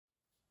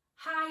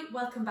Hi,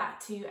 welcome back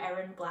to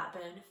Erin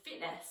Blackburn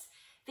Fitness.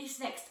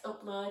 This next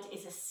upload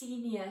is a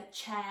senior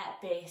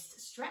chair-based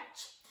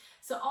stretch.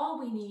 So all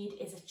we need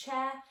is a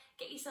chair,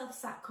 get yourself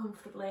sat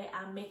comfortably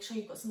and make sure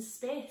you've got some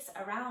space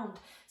around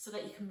so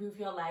that you can move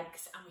your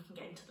legs and we can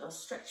get into those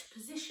stretch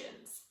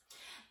positions.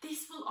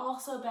 This will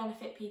also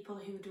benefit people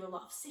who do a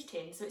lot of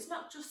sitting, so it's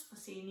not just for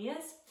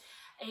seniors.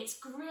 It's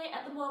great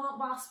at the moment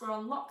whilst we're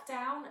on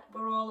lockdown.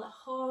 We're all at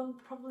home,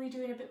 probably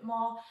doing a bit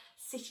more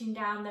sitting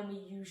down than we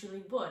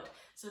usually would.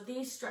 So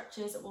these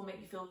stretches will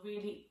make you feel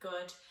really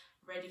good,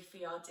 ready for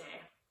your day.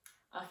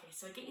 Okay,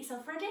 so get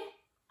yourself ready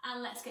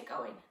and let's get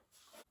going.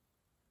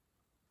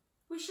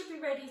 We should be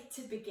ready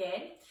to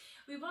begin.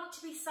 We want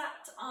to be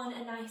sat on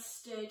a nice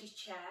sturdy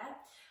chair,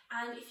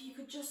 and if you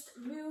could just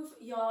move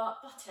your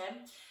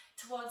bottom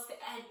towards the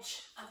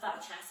edge of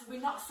that chair, so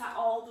we're not sat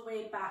all the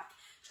way back.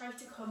 Try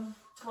to come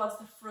towards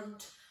the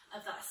front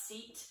of that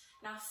seat.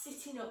 Now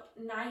sitting up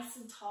nice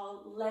and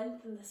tall,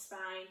 lengthen the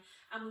spine,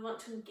 and we want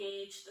to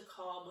engage the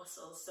core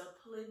muscles. So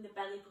pulling the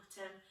belly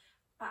button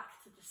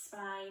back to the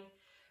spine,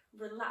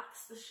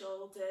 relax the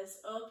shoulders,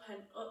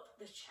 open up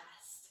the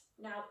chest.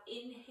 Now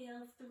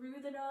inhale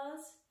through the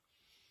nose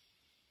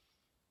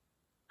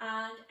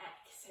and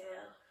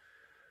exhale.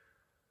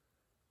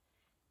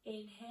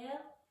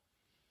 Inhale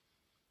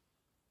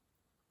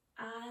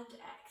and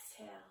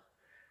exhale.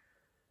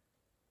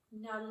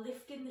 Now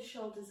lifting the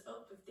shoulders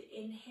up with the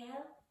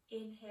inhale,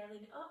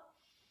 inhaling up,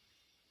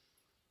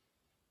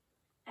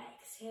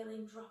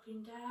 exhaling,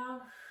 dropping down,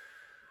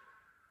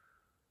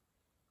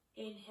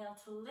 inhale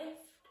to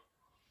lift,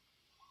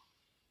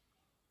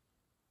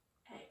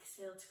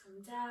 exhale to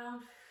come down.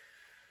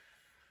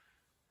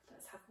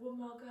 Let's have one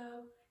more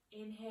go,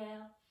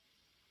 inhale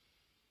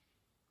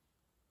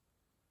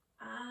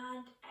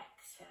and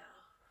exhale.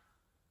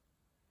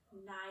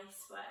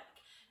 Nice work.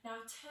 Now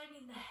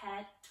turning the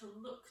head to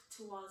look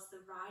towards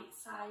the right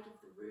side of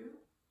the room.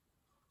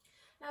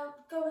 Now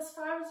go as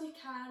far as you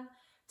can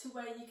to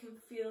where you can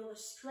feel the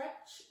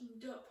stretch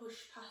and don't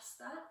push past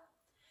that.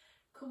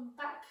 Come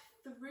back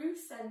through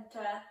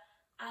centre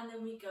and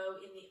then we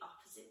go in the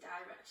opposite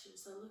direction,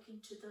 so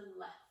looking to the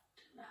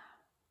left now.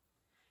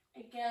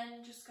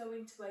 Again, just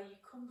going to where you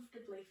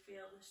comfortably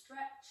feel the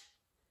stretch.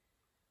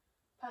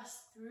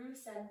 Pass through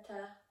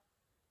centre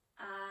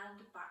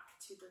and back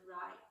to the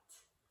right.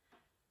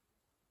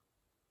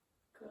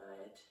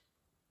 Good.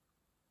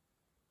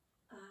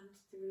 And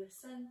through the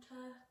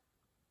centre,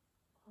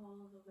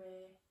 all the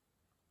way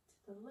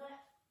to the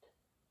left.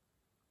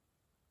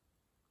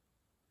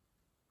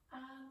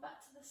 And back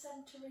to the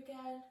centre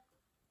again.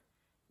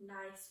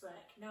 Nice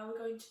work. Now we're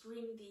going to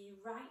bring the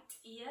right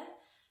ear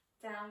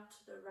down to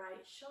the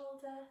right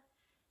shoulder.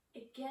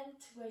 Again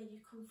to where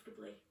you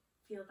comfortably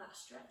feel that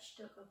stretch,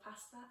 don't go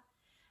past that.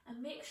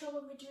 And make sure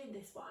when we're doing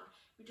this one,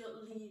 we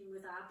don't lean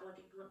with our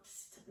body. We want to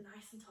sit up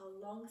nice and tall,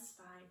 long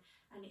spine,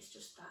 and it's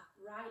just that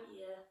right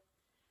ear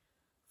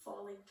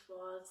falling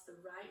towards the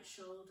right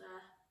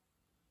shoulder.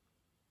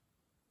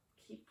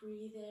 Keep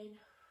breathing.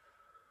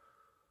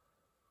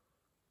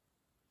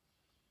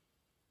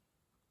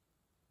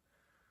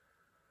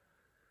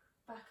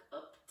 Back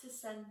up to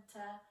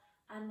centre,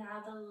 and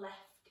now the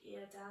left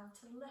ear down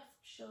to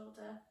left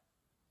shoulder.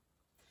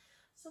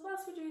 So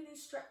whilst we're doing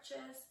these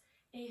stretches,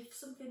 if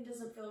something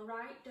doesn't feel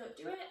right, don't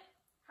do it.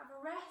 Have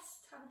a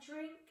rest, have a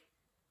drink.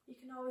 You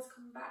can always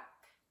come back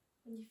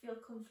when you feel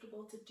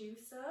comfortable to do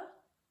so.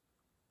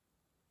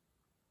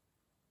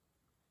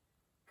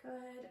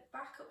 Good.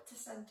 Back up to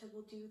centre,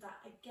 we'll do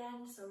that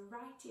again. So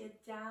right ear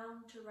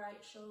down to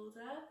right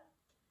shoulder.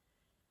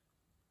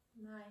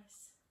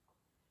 Nice.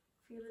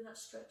 Feeling that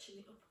stretch in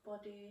the upper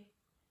body.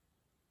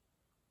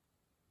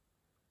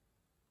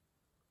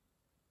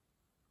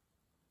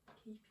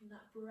 Keeping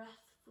that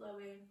breath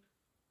flowing.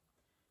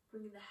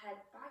 Bringing the head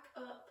back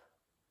up,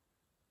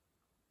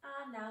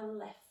 and now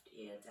left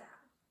ear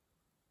down.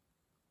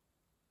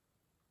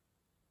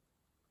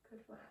 Good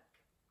work.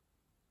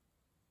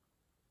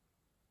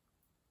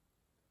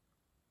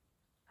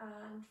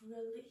 And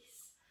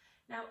release.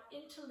 Now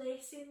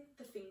interlacing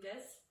the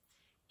fingers.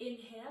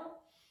 Inhale.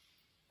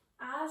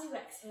 As you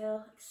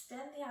exhale,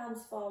 extend the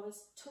arms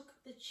forwards, tuck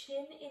the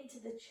chin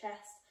into the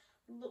chest,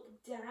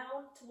 look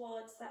down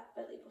towards that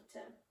belly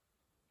button.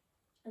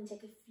 And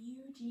take a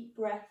few deep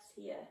breaths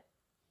here.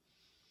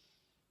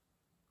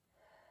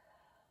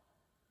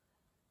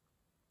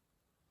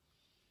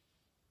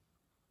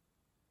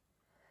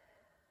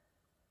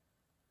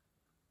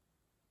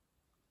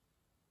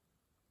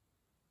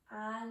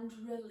 And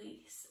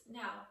release.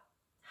 Now,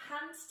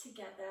 hands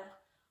together,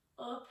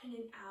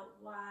 opening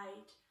out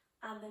wide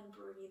and then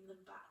bringing them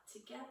back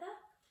together.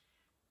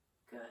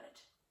 Good.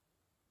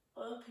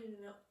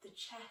 Opening up the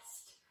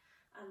chest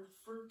and the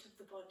front of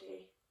the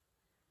body.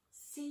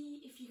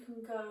 See if you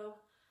can go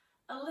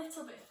a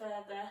little bit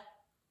further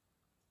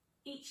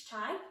each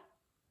time.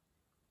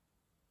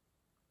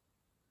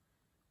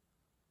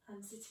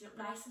 And sitting up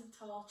nice and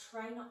tall,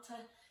 try not to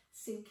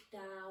sink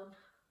down,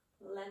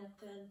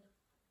 lengthen.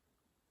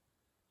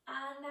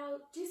 And now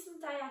do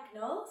some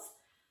diagonals.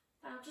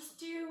 Now just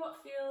do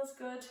what feels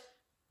good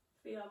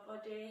for your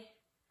body.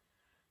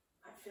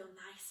 Might feel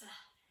nicer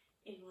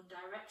in one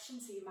direction,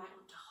 so you might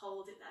want to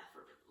hold it there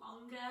for a bit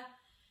longer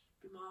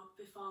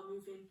before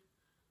moving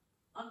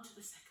onto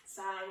the second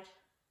side.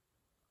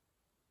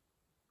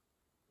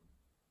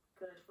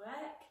 Good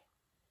work.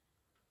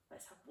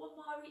 Let's have one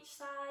more each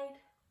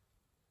side.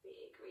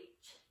 Big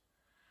reach.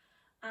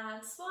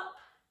 And swap.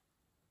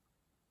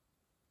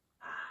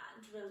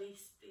 And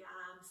release the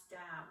arms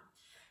down.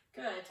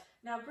 Good.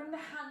 Now bring the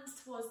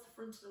hands towards the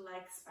front of the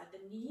legs by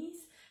the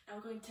knees. Now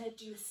we're going to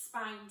do a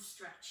spine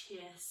stretch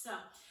here. So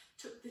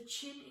tuck the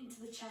chin into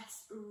the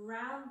chest,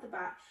 round the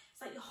back.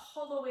 It's like you're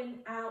hollowing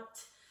out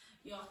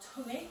your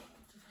tummy.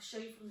 If I show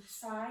you from the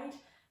side,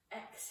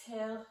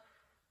 exhale,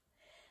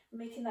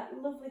 making that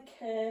lovely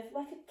curve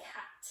like a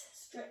cat,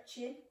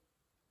 stretching.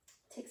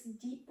 Take some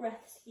deep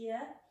breaths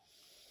here.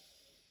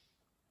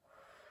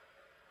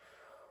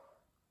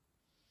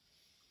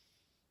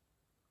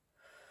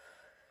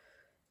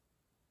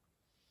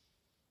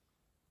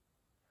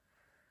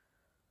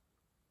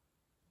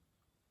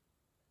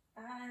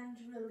 And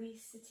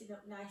release, sitting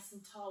up nice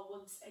and tall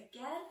once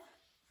again.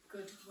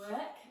 Good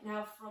work.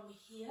 Now from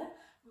here,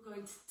 we're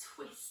going to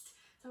twist.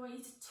 So I want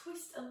you to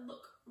twist and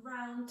look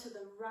round to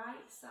the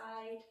right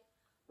side,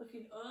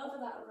 looking over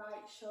that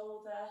right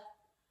shoulder,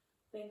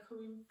 then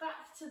coming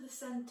back to the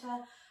centre,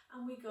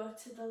 and we go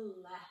to the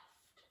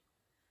left.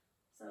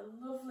 So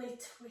lovely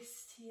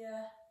twist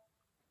here.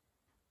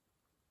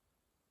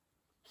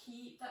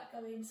 Keep that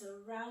going, so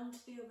round to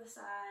the other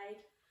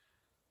side.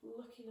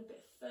 Looking a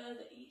bit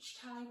further each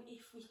time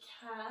if we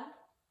can.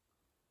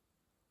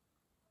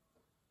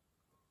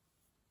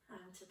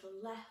 And to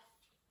the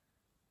left.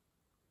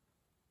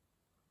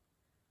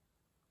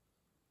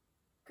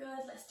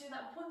 Good, let's do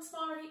that once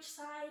more on each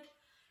side.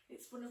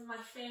 It's one of my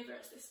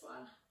favourites, this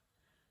one.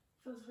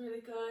 Feels really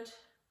good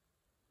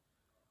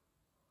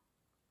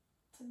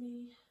to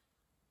me.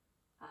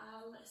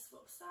 And let's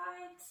swap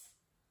sides.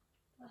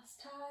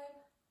 Last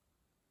time.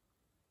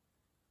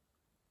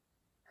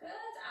 Good,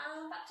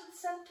 and back to the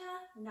centre.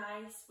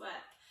 Nice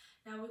work.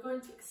 Now we're going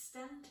to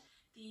extend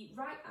the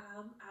right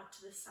arm out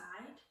to the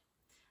side,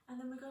 and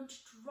then we're going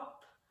to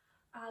drop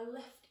our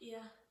left ear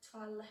to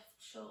our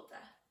left shoulder.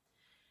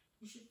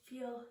 You should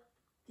feel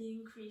the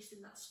increase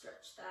in that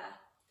stretch there,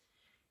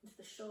 into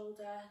the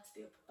shoulder, to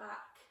the upper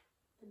back,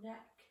 the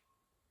neck.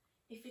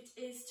 If it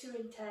is too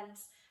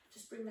intense,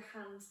 just bring the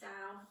hands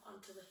down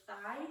onto the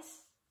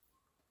thighs.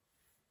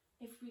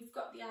 If we've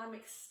got the arm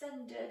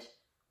extended,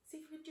 see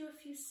if we do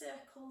a few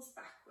circles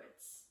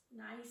backwards.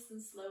 Nice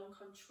and slow and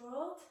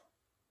controlled.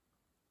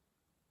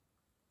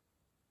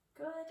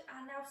 Good,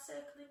 and now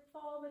circling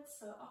forward,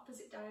 so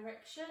opposite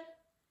direction.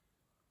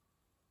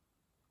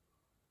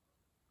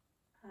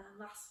 And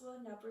last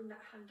one, now bring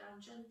that hand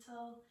down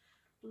gentle.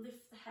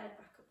 Lift the head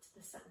back up to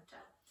the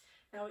centre.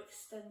 Now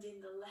extending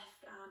the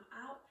left arm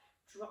out,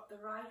 drop the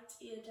right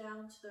ear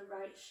down to the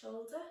right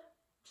shoulder.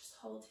 Just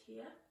hold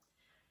here.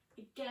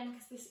 Again,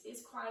 because this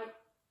is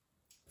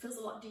feels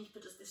a lot deeper,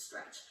 does this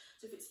stretch.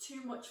 So if it's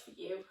too much for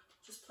you,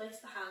 just place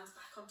the hands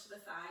back onto the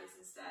thighs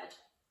instead.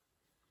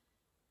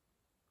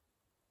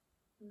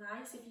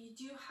 Nice. If you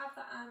do have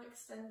the arm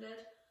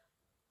extended,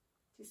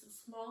 do some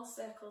small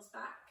circles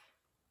back.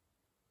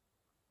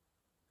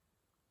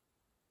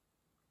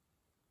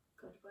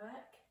 Good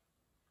work.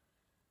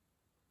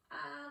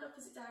 And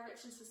opposite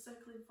direction, so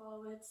circling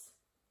forwards.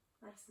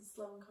 Nice and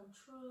slow and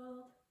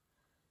controlled.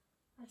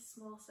 Nice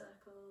small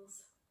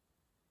circles.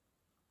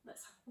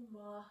 Let's have one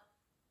more.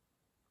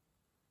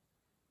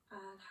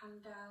 And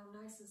hand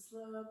down, nice and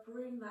slow,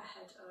 bring that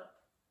head up.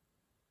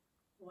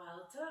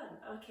 Well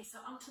done. Okay, so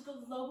onto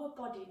the lower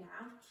body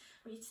now.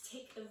 We need to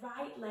take the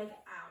right leg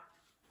out.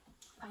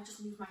 I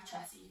just move my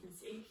chair so you can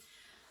see.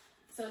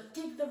 So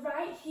dig the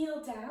right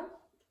heel down,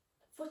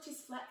 foot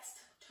is flexed,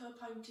 toe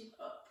pointing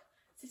up,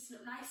 sitting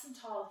up nice and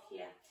tall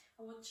here.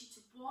 I want you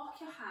to walk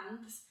your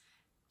hands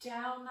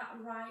down that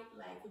right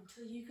leg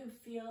until you can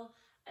feel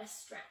a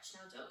stretch.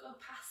 Now don't go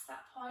past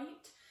that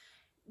point.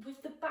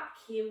 With the back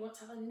here, we want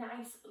to have a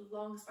nice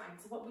long spine.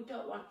 So what we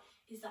don't want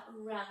is that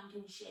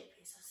rounding shape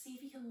here. So see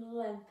if you can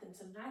lengthen,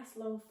 so nice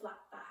long flat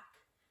back.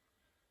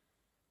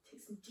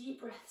 Take some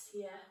deep breaths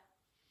here.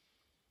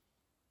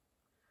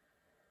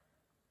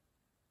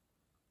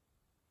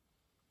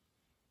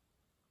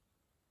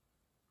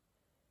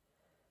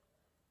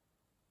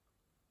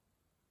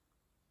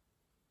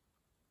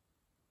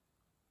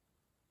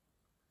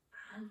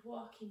 And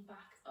walking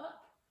back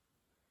up.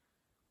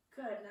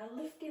 Good, now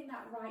lifting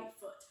that right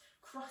foot,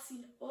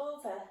 crossing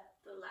over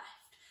the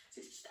left. So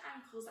it's just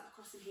ankles that are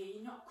crossing here,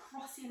 you're not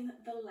crossing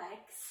the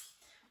legs.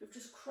 We've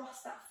just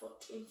crossed that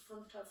foot in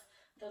front of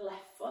the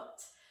left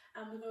foot.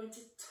 And we're going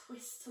to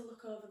twist to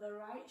look over the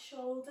right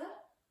shoulder.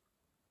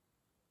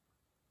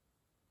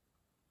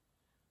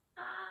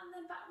 And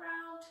then back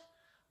round,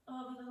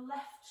 over the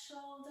left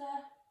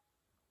shoulder.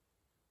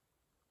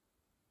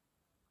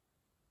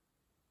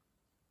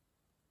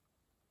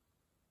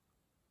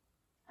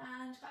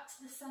 And back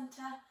to the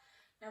centre.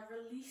 Now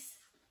release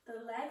the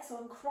legs, so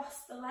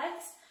uncross the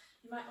legs.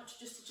 You might want to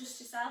just adjust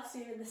yourself so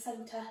you're in the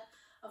centre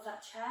of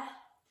that chair.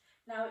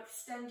 Now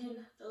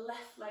extending the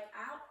left leg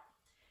out,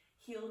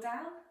 heel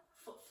down,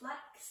 foot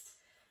flexed,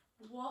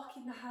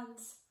 walking the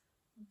hands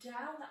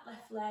down that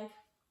left leg,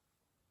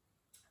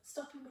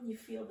 stopping when you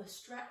feel the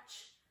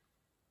stretch.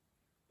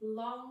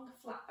 Long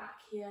flat back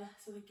here,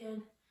 so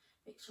again,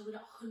 make sure we're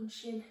not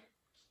hunching,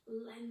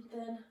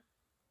 lengthen,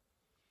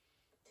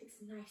 take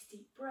some nice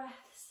deep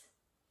breaths.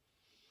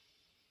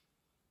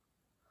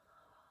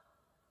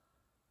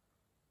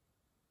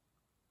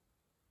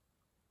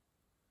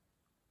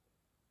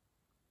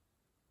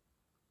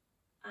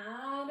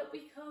 And up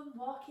we come,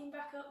 walking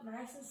back up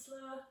nice and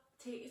slow,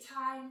 take your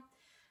time.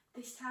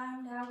 This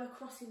time now we're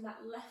crossing that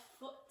left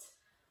foot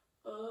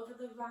over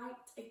the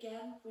right.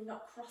 Again, we're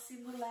not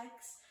crossing the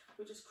legs,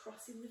 we're just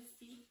crossing the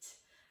feet.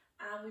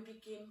 And we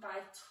begin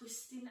by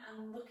twisting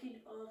and looking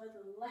over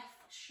the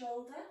left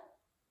shoulder.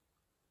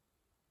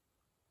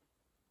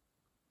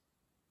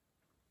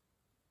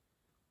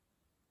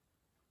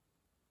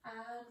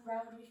 And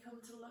round we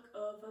come to look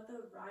over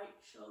the right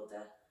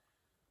shoulder.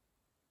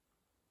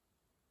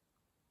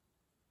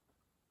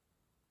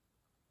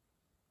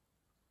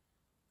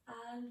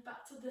 And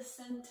back to the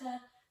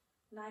centre,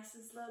 nice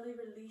and slowly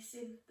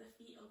releasing the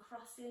feet,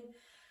 uncrossing.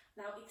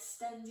 Now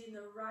extending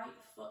the right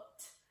foot,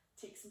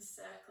 take some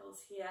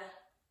circles here.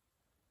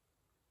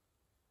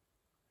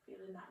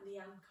 Feeling that knee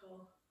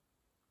ankle.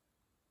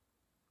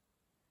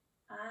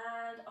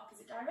 And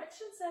opposite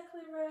direction,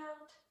 circling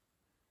around.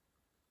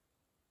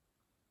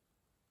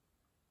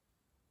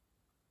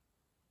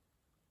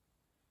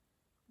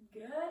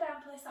 Good,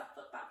 and place that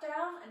foot back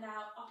down, and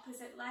now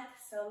opposite leg,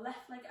 so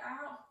left leg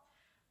out.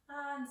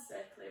 And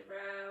circling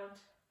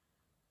round.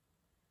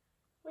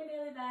 We're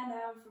nearly there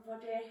now,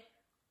 everybody.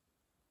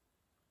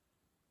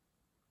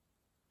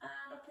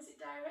 And opposite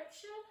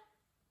direction.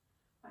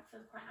 Might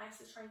feel quite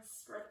nice to try and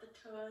spread the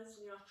toes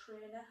in your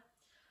trainer.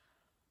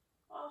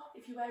 Or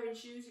if you're wearing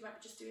shoes, you might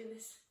be just doing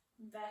this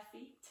bare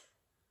feet.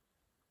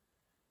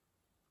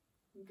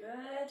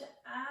 Good,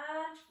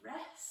 and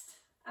rest.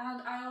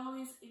 And I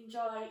always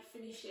enjoy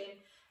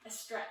finishing a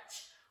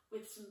stretch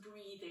with some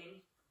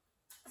breathing.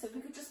 So if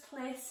we could just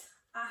place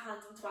our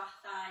hands onto our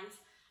thighs,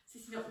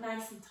 sitting up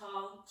nice and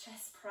tall,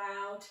 chest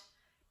proud.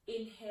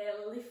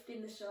 Inhale,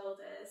 lifting the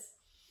shoulders.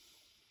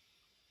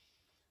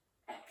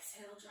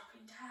 Exhale,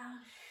 dropping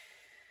down.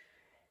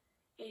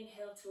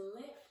 Inhale to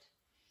lift.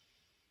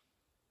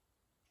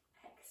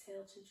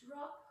 Exhale to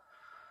drop.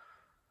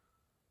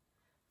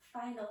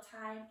 Final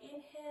time,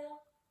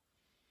 inhale.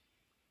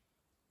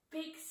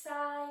 Big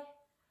sigh.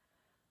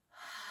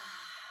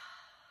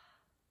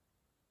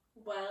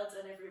 Well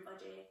done,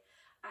 everybody.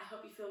 I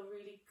hope you feel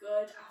really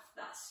good after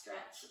that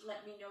stretch.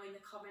 Let me know in the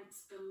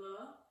comments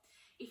below.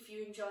 If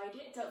you enjoyed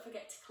it, don't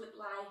forget to click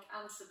like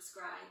and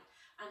subscribe.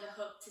 And I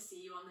hope to see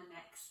you on the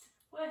next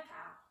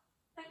workout.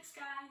 Thanks,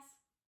 guys.